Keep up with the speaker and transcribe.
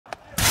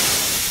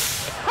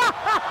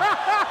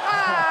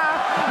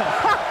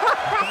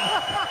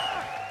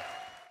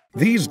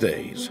These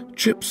days,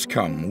 chips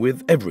come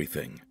with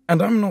everything.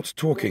 And I'm not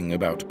talking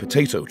about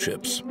potato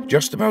chips.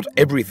 Just about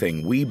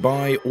everything we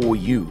buy or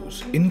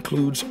use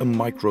includes a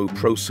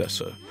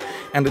microprocessor.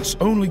 And it's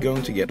only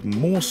going to get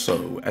more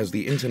so as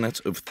the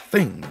Internet of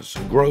Things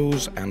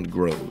grows and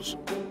grows.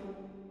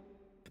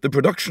 The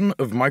production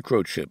of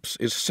microchips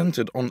is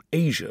centered on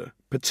Asia,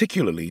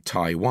 particularly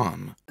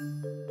Taiwan.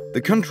 The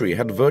country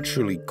had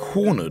virtually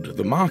cornered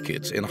the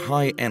market in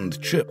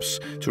high-end chips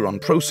to run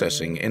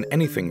processing in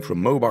anything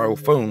from mobile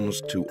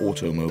phones to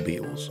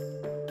automobiles.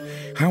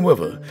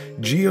 However,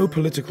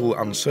 geopolitical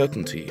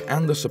uncertainty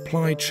and the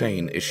supply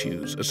chain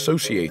issues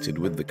associated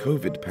with the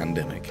COVID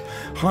pandemic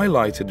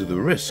highlighted the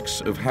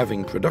risks of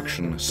having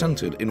production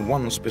centered in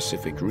one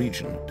specific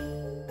region.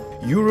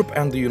 Europe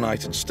and the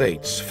United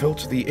States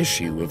felt the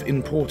issue of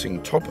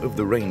importing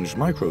top-of-the-range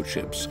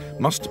microchips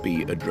must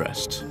be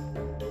addressed.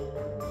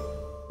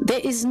 There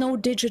is no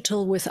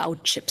digital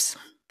without chips.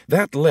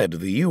 That led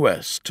the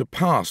US to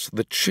pass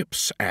the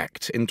CHIPS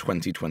Act in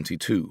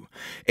 2022,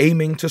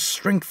 aiming to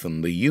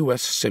strengthen the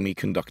US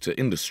semiconductor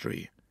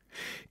industry.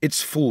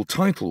 Its full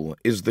title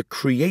is the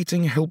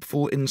Creating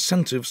Helpful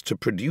Incentives to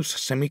Produce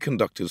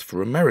Semiconductors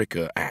for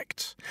America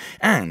Act,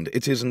 and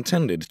it is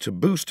intended to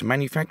boost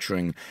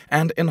manufacturing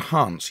and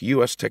enhance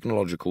US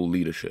technological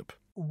leadership.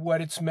 What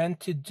it's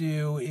meant to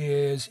do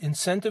is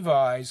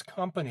incentivize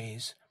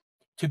companies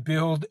to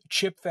build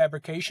chip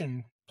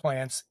fabrication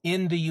plants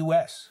in the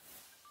US.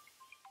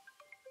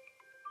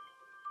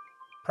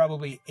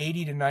 Probably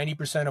 80 to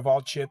 90% of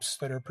all chips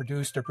that are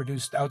produced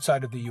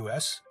outside of the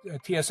US.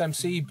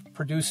 TSMC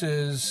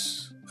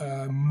produces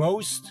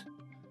most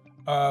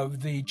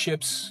of the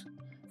chips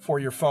for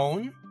your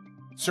phone,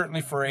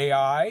 certainly for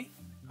AI,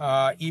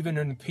 even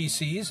in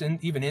PCs,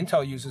 and even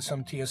Intel uses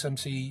some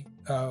TSMC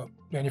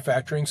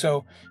manufacturing.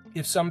 So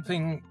if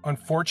something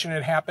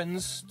unfortunate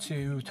happens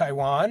to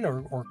Taiwan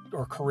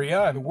or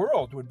Korea, the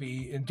world would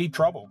be in deep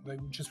trouble. They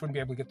just wouldn't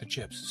be able to get the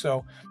chips.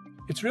 So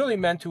it's really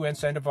meant to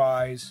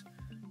incentivize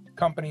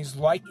companies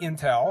like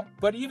Intel,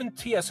 but even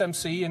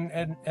TSMC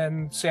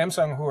and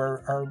Samsung, who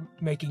are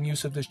making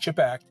use of this CHIP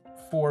Act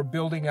for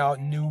building out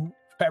new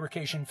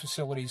fabrication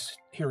facilities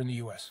here in the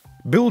U.S.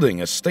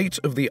 Building a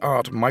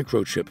state-of-the-art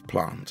microchip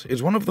plant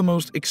is one of the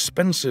most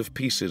expensive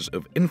pieces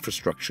of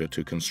infrastructure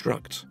to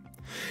construct.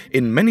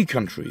 In many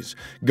countries,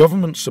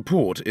 government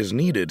support is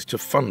needed to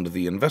fund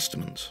the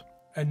investment.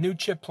 A new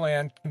chip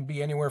plant can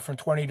be anywhere from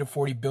 $20 to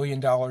 $40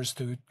 billion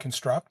to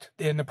construct,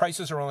 and the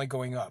prices are only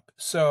going up.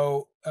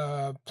 So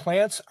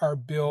plants are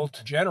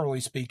built,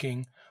 generally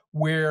speaking,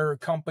 where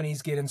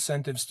companies get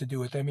incentives to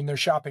do it. I mean, they're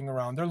shopping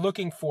around. They're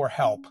looking for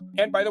help.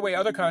 And by the way,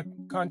 other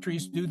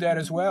countries do that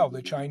as well.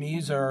 The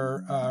Chinese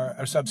are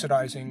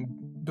subsidizing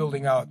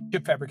building out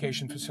chip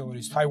fabrication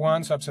facilities.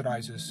 Taiwan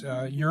subsidizes.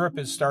 Europe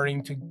is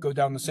starting to go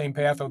down the same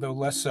path, although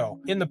less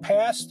so. In the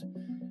past,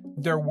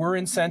 there were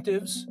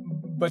incentives,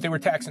 but they were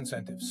tax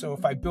incentives. So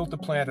if I built a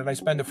plant and I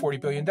spend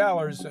 $40 billion,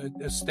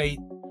 a state,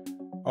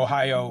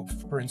 Ohio,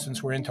 for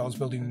instance, where Intel is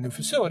building a new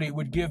facility,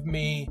 would give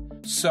me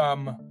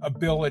some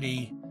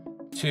ability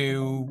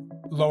to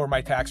lower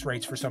my tax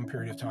rates for some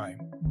period of time.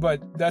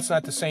 But that's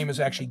not the same as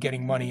actually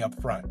getting money up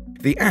front.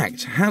 The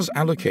Act has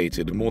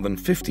allocated more than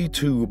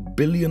 $52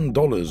 billion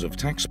of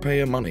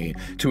taxpayer money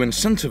to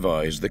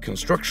incentivize the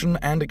construction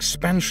and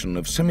expansion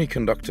of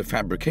semiconductor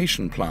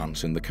fabrication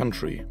plants in the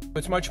country.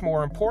 It's much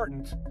more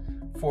important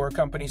for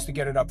companies to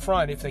get it up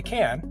front if they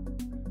can,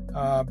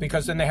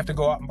 because then they have to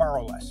go out and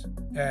borrow less.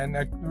 And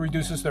that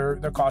reduces their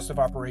cost of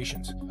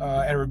operations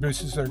and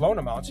reduces their loan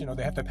amounts. You know,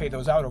 they have to pay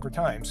those out over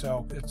time.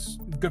 So it's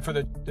good for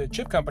the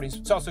chip companies.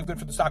 It's also good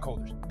for the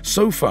stockholders.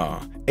 So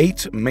far,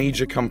 8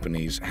 major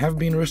companies have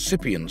been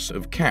recipients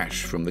of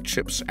cash from the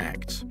CHIPS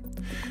Act.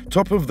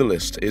 Top of the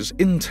list is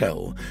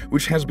Intel,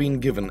 which has been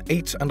given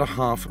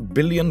 $8.5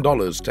 billion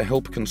to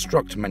help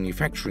construct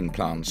manufacturing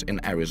plants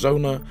in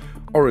Arizona,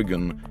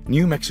 Oregon,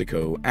 New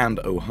Mexico, and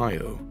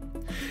Ohio.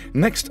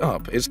 Next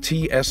up is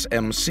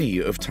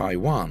TSMC of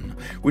Taiwan,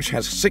 which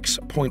has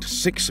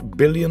 $6.6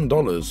 billion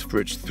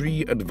for its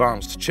 3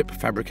 advanced chip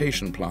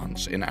fabrication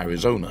plants in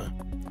Arizona.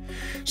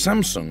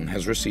 Samsung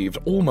has received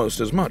almost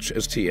as much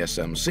as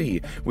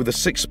TSMC, with a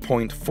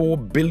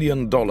 $6.4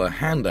 billion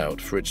handout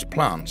for its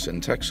plants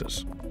in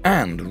Texas.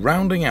 And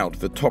rounding out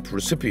the top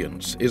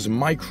recipients is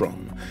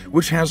Micron,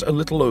 which has a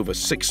little over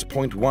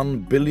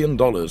 $6.1 billion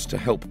to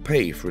help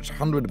pay for its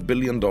 $100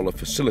 billion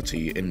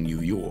facility in New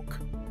York.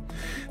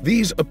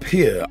 These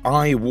appear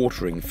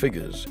eye-watering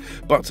figures,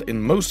 but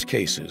in most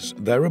cases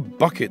they're a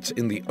bucket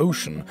in the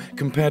ocean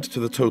compared to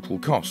the total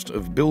cost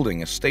of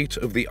building a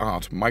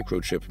state-of-the-art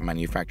microchip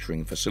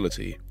manufacturing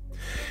facility.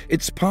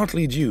 It's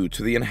partly due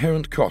to the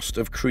inherent cost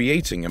of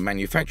creating a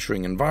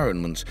manufacturing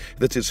environment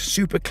that is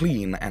super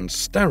clean and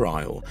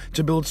sterile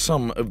to build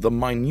some of the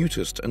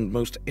minutest and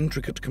most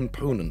intricate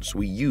components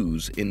we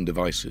use in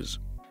devices.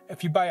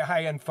 If you buy a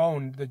high-end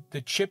phone,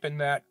 the chip in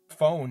that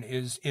phone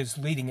is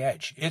leading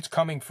edge. It's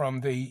coming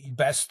from the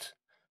best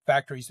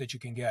factories that you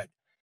can get.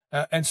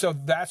 And so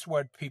that's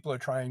what people are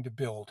trying to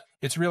build.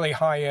 It's really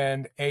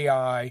high-end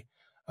AI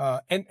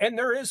And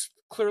there is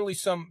clearly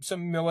some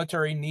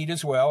military need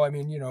as well. I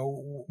mean,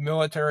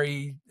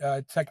 military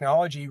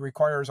technology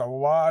requires a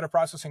lot of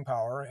processing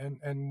power,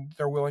 and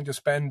they're willing to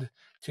spend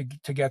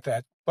to get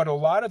that. But a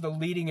lot of the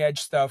leading edge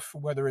stuff,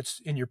 whether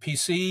it's in your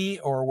PC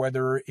or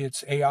whether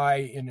it's AI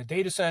in a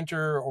data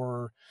center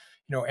or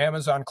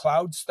Amazon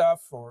cloud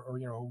stuff or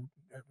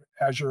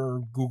Azure,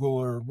 Google,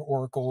 or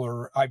Oracle,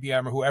 or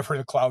IBM, or whoever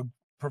the cloud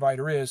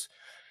provider is,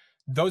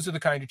 those are the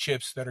kind of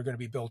chips that are going to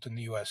be built in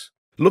the U.S.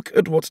 Look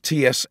at what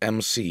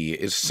TSMC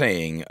is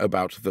saying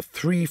about the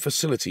 3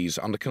 facilities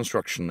under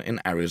construction in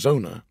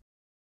Arizona.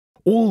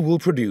 All will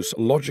produce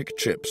logic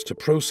chips to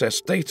process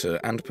data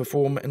and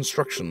perform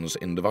instructions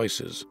in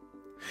devices.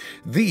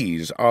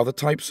 These are the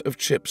types of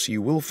chips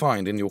you will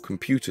find in your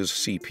computer's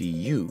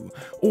CPU,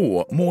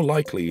 or more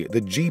likely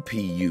the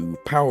GPU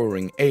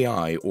powering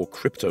AI or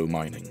crypto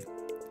mining.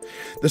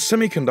 The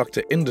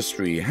semiconductor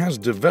industry has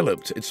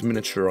developed its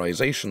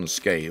miniaturization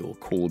scale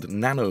called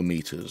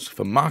nanometers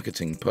for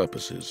marketing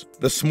purposes.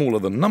 The smaller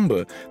the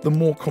number, the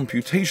more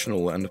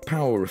computational and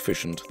power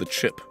efficient the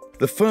chip.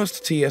 The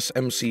first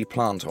TSMC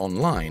plant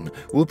online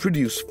will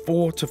produce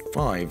 4 to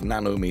 5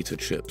 nanometer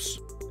chips.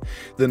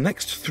 The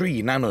next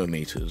 3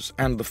 nanometers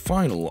and the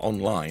final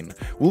online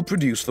will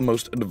produce the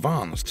most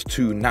advanced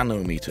 2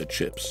 nanometer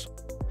chips.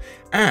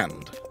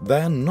 And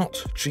they're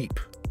not cheap.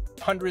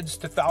 Hundreds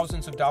to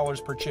thousands of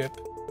dollars per chip,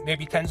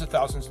 maybe tens of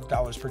thousands of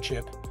dollars per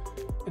chip.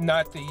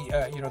 Not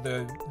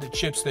the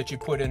chips that you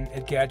put in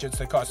at gadgets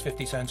that cost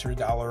 50 cents or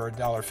 $1 or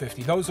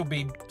 $1.50. Those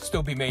will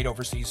still be made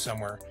overseas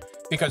somewhere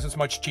because it's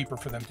much cheaper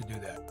for them to do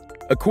that.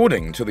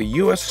 According to the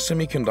U.S.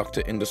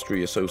 Semiconductor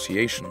Industry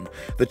Association,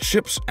 the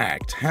CHIPS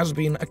Act has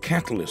been a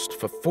catalyst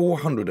for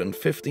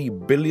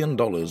 $450 billion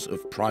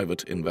of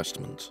private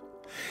investment.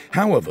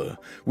 However,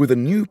 with a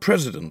new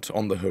president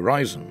on the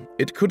horizon,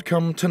 it could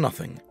come to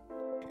nothing.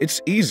 It's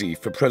easy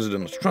for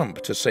President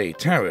Trump to say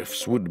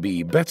tariffs would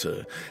be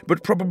better,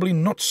 but probably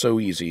not so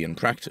easy in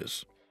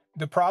practice.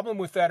 The problem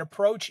with that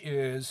approach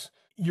is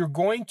you're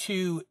going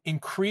to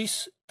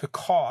increase the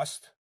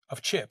cost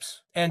of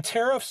chips. And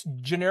tariffs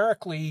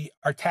generically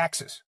are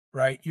taxes,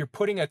 right? You're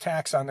putting a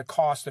tax on the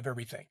cost of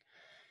everything.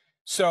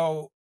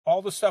 So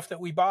all the stuff that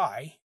we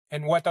buy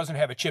and what doesn't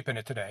have a chip in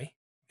it today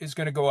is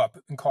going to go up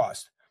in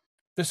cost.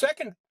 The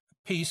second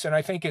piece, and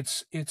I think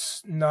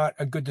it's not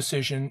a good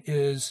decision,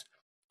 is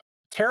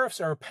tariffs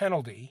are a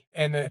penalty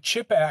and the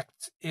CHIP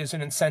Act is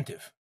an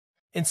incentive.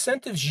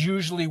 Incentives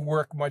usually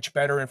work much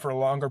better and for a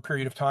longer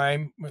period of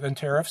time than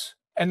tariffs.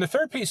 And the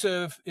third piece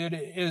of it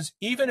is,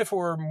 even if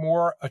we're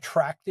more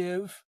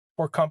attractive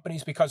for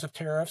companies because of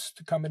tariffs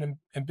to come in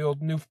and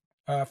build new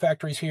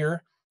factories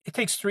here, it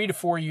takes 3 to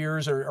 4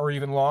 years or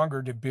even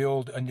longer to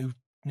build a new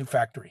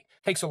factory.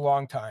 It takes a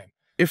long time.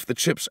 If the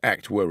CHIPS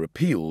Act were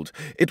repealed,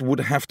 it would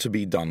have to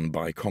be done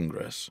by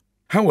Congress.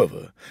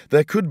 However,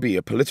 there could be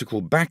a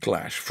political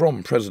backlash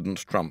from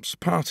President Trump's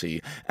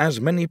party, as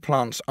many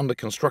plants under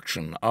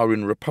construction are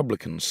in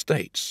Republican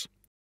states.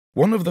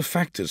 One of the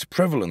factors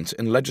prevalent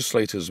in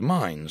legislators'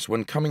 minds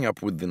when coming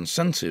up with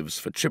incentives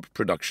for chip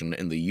production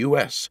in the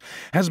U.S.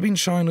 has been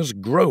China's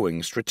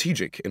growing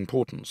strategic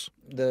importance.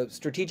 The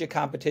strategic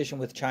competition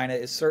with China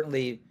has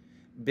certainly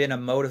been a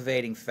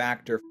motivating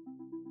factor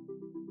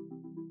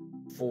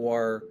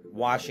for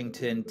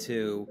Washington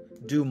to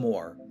do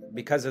more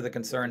because of the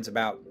concerns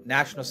about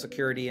national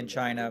security in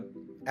China,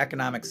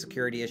 economic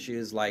security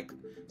issues like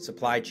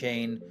supply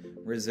chain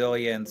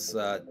resilience,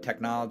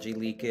 technology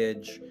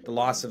leakage, the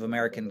loss of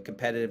American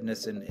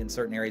competitiveness in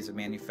certain areas of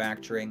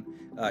manufacturing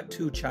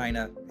to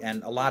China,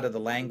 and a lot of the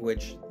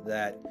language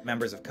that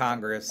members of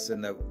Congress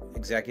and the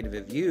executive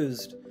have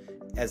used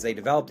as they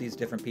develop these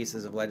different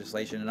pieces of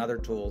legislation and other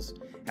tools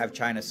have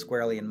China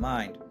squarely in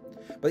mind.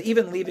 But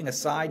even leaving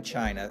aside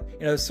China,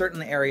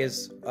 certain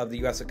areas of the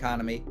U.S.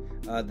 economy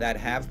that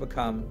have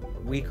become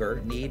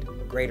weaker need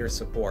greater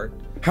support.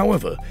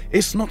 However,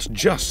 it's not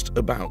just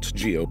about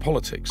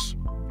geopolitics.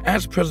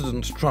 As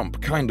President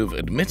Trump kind of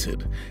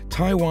admitted,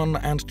 Taiwan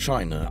and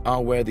China are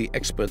where the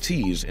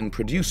expertise in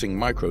producing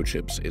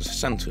microchips is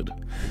centered,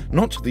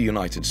 not the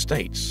United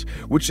States,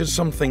 which is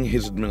something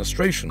his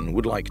administration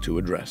would like to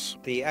address.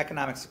 The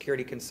economic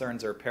security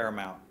concerns are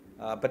paramount,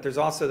 but there's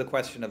also the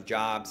question of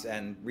jobs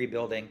and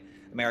rebuilding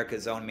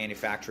America's own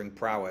manufacturing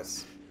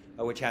prowess,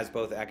 which has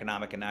both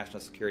economic and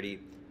national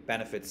security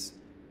benefits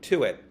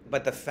to it.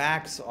 But the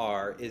facts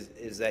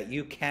is that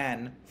you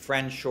can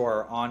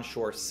friendshore or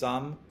onshore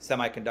some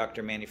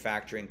semiconductor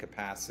manufacturing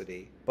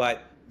capacity,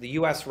 but the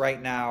U.S.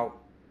 right now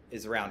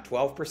is around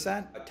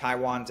 12%.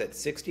 Taiwan's at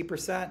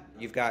 60%.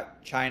 You've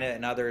got China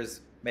and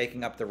others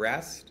making up the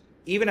rest.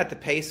 Even at the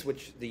pace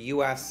which the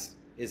U.S.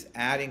 is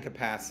adding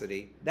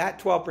capacity, that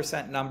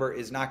 12% number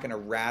is not going to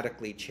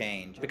radically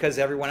change because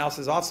everyone else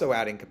is also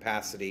adding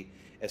capacity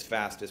as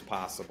fast as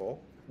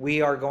possible.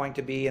 We are going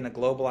to be in a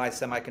globalized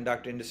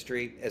semiconductor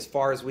industry as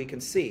far as we can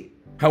see.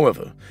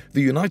 However,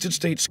 the United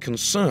States'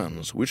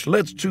 concerns, which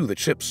led to the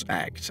CHIPS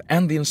Act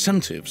and the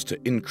incentives to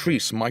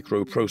increase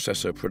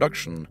microprocessor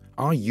production,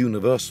 are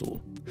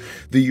universal.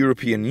 The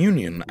European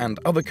Union and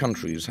other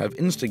countries have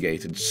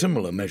instigated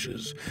similar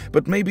measures,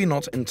 but maybe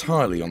not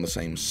entirely on the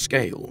same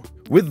scale.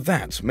 With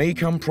that may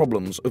come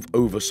problems of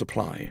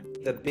oversupply.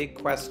 The big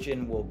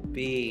question will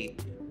be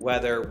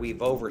whether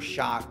we've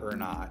overshot or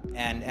not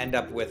and end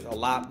up with a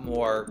lot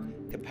more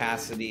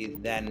capacity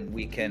than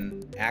we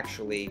can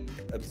actually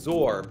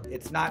absorb.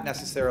 It's not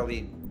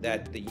necessarily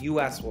that the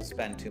U.S. will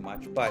spend too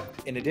much, but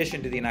in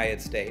addition to the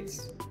United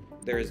States,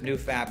 there is new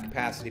fab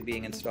capacity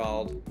being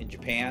installed in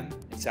Japan,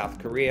 in South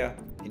Korea,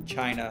 in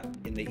China,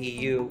 in the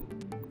EU,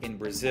 in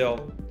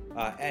Brazil,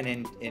 and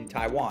in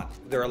Taiwan.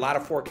 There are a lot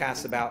of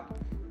forecasts about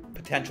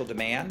potential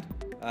demand.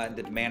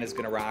 The demand is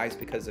going to rise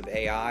because of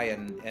AI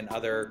and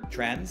other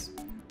trends.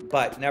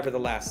 But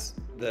nevertheless,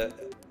 the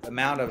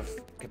amount of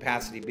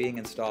capacity being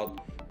installed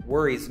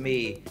worries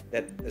me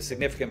that a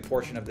significant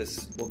portion of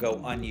this will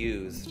go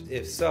unused.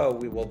 If so,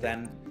 we will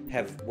then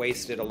have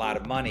wasted a lot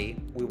of money.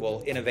 We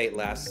will innovate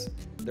less.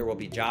 There will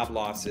be job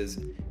losses,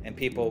 and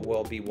people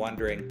will be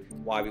wondering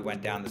why we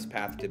went down this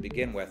path to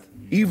begin with.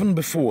 Even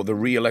before the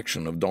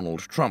re-election of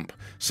Donald Trump,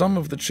 some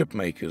of the chip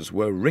makers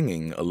were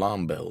ringing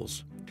alarm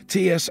bells.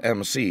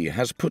 TSMC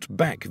has put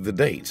back the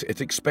date it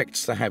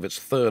expects to have its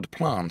third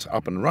plant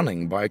up and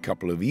running by a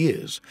couple of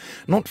years,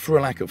 not for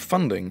a lack of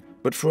funding,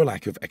 but for a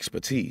lack of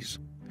expertise.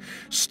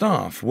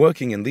 Staff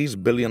working in these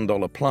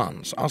billion-dollar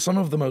plants are some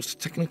of the most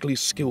technically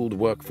skilled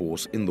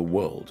workforce in the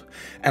world,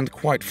 and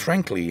quite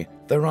frankly,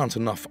 there aren't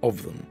enough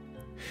of them.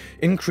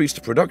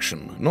 Increased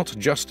production, not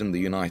just in the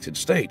United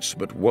States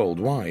but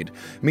worldwide,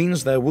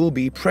 means there will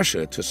be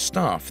pressure to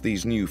staff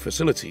these new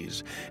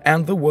facilities,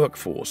 and the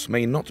workforce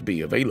may not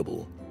be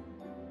available.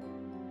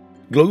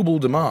 Global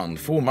demand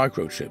for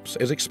microchips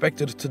is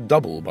expected to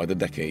double by the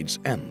decade's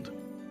end.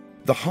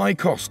 The high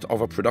cost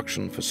of a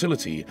production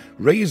facility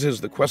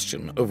raises the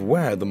question of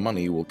where the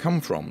money will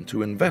come from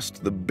to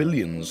invest the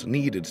billions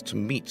needed to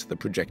meet the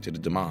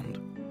projected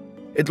demand.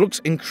 It looks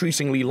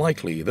increasingly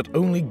likely that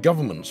only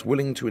governments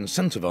willing to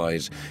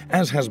incentivize,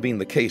 as has been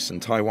the case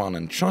in Taiwan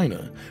and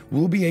China,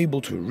 will be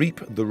able to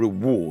reap the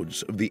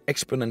rewards of the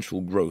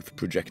exponential growth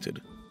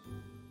projected.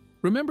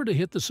 Remember to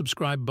hit the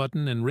subscribe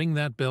button and ring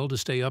that bell to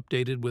stay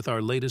updated with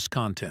our latest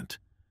content.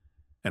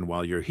 And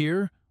while you're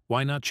here,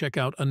 why not check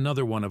out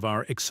another one of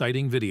our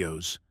exciting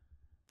videos?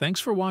 Thanks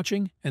for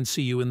watching, and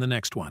see you in the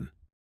next one.